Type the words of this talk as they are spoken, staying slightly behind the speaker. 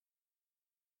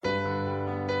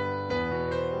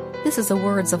This is a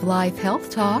Words of Life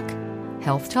Health Talk.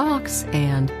 Health talks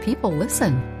and people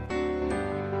listen.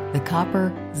 The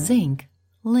copper-zinc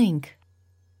link.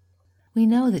 We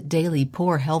know that daily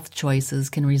poor health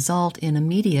choices can result in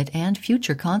immediate and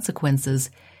future consequences.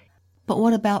 But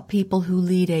what about people who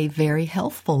lead a very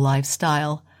healthful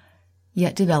lifestyle,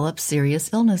 yet develop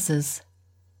serious illnesses?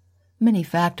 Many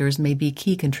factors may be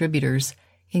key contributors,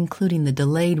 including the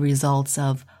delayed results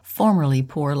of formerly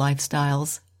poor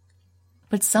lifestyles.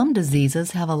 But some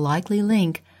diseases have a likely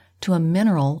link to a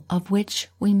mineral of which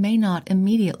we may not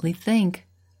immediately think: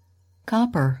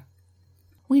 copper.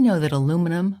 We know that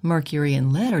aluminum, mercury,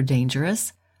 and lead are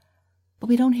dangerous, but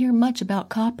we don't hear much about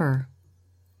copper.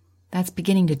 That's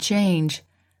beginning to change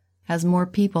as more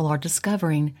people are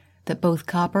discovering that both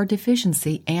copper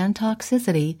deficiency and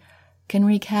toxicity can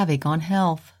wreak havoc on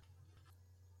health.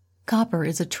 Copper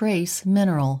is a trace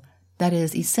mineral that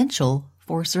is essential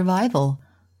for survival,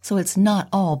 so it's not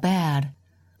all bad.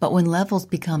 But when levels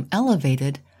become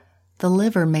elevated, the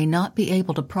liver may not be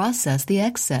able to process the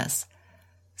excess,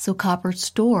 so copper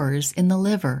stores in the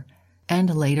liver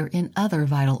and later in other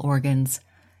vital organs,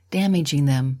 damaging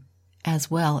them,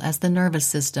 as well as the nervous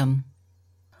system.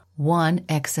 One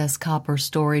excess copper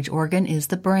storage organ is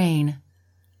the brain.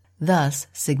 Thus,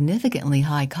 significantly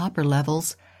high copper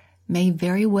levels may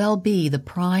very well be the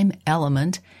prime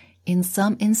element in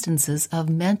some instances of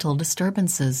mental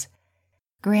disturbances.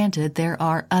 Granted, there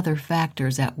are other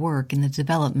factors at work in the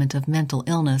development of mental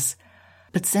illness,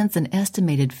 but since an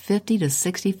estimated 50 to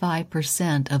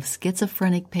 65% of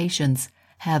schizophrenic patients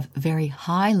have very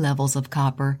high levels of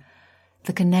copper,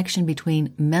 the connection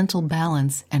between mental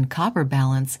balance and copper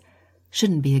balance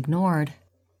shouldn't be ignored.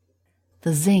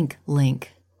 The zinc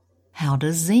link. How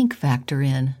does zinc factor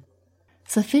in?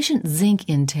 Sufficient zinc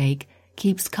intake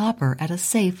keeps copper at a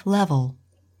safe level.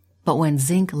 But when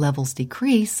zinc levels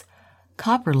decrease,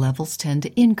 copper levels tend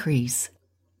to increase.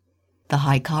 The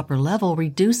high copper level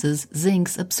reduces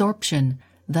zinc's absorption,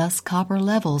 thus copper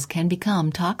levels can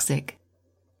become toxic.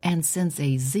 And since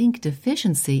a zinc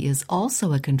deficiency is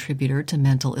also a contributor to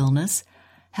mental illness,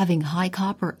 having high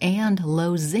copper and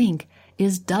low zinc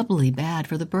is doubly bad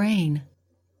for the brain.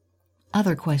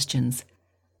 Other questions.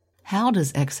 How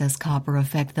does excess copper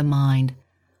affect the mind?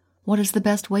 What is the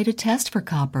best way to test for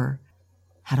copper?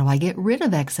 How do I get rid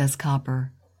of excess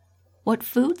copper? What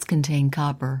foods contain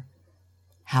copper?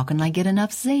 How can I get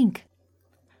enough zinc?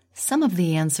 Some of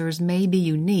the answers may be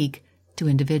unique to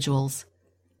individuals.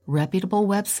 Reputable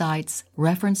websites,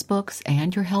 reference books,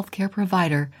 and your healthcare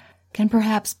provider can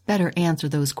perhaps better answer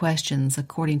those questions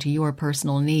according to your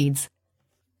personal needs.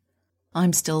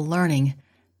 I'm still learning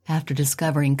after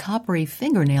discovering coppery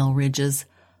fingernail ridges,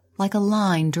 like a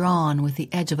line drawn with the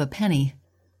edge of a penny.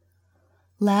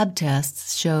 Lab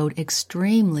tests showed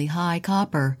extremely high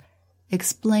copper,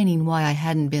 explaining why I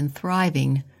hadn't been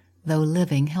thriving, though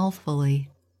living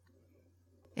healthfully.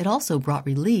 It also brought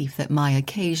relief that my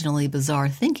occasionally bizarre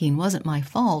thinking wasn't my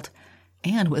fault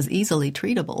and was easily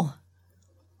treatable.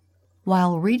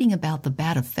 While reading about the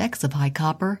bad effects of high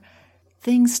copper,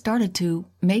 things started to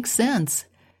make sense.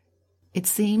 It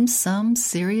seems some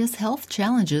serious health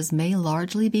challenges may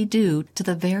largely be due to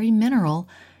the very mineral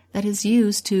that is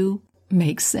used to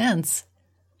make sense.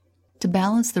 To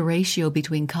balance the ratio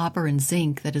between copper and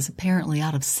zinc that is apparently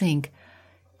out of sync,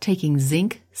 taking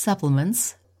zinc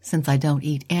supplements, since I don't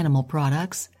eat animal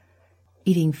products,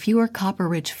 eating fewer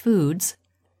copper-rich foods,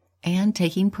 and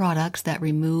taking products that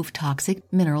remove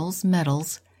toxic minerals,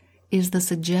 metals, is the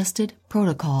suggested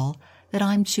protocol that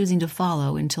I'm choosing to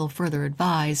follow until further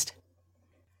advised.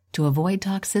 To avoid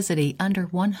toxicity, under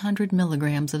 100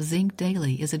 milligrams of zinc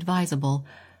daily is advisable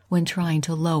when trying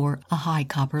to lower a high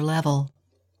copper level.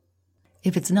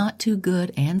 If it's not too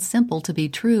good and simple to be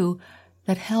true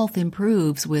that health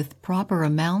improves with proper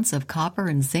amounts of copper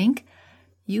and zinc,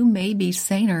 you may be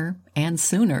saner and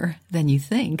sooner than you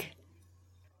think.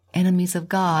 Enemies of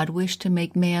God wish to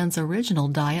make man's original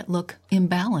diet look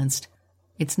imbalanced.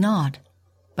 It's not,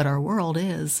 but our world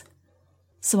is.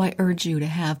 So I urge you to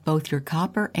have both your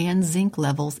copper and zinc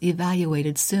levels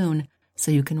evaluated soon so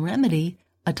you can remedy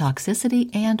a toxicity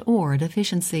and/or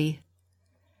deficiency.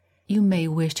 You may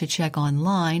wish to check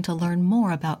online to learn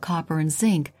more about copper and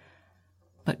zinc,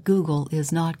 but Google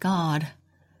is not God.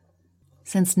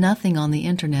 Since nothing on the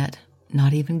internet,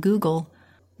 not even Google,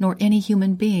 nor any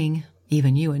human being,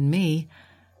 even you and me,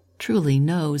 truly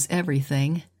knows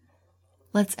everything,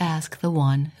 let's ask the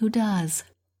one who does.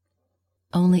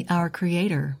 Only our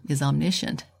Creator is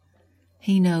omniscient.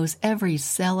 He knows every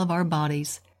cell of our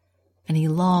bodies, and He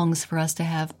longs for us to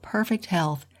have perfect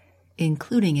health,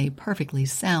 including a perfectly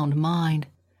sound mind.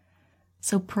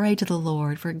 So pray to the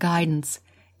Lord for guidance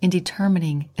in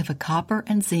determining if a copper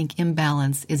and zinc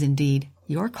imbalance is indeed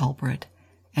your culprit,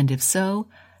 and if so,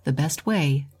 the best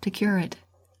way to cure it.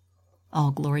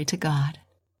 All glory to God.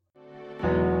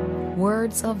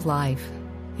 Words of life.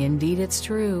 Indeed, it's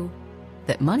true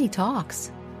that money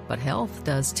talks, but health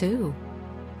does too.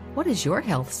 What is your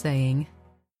health saying?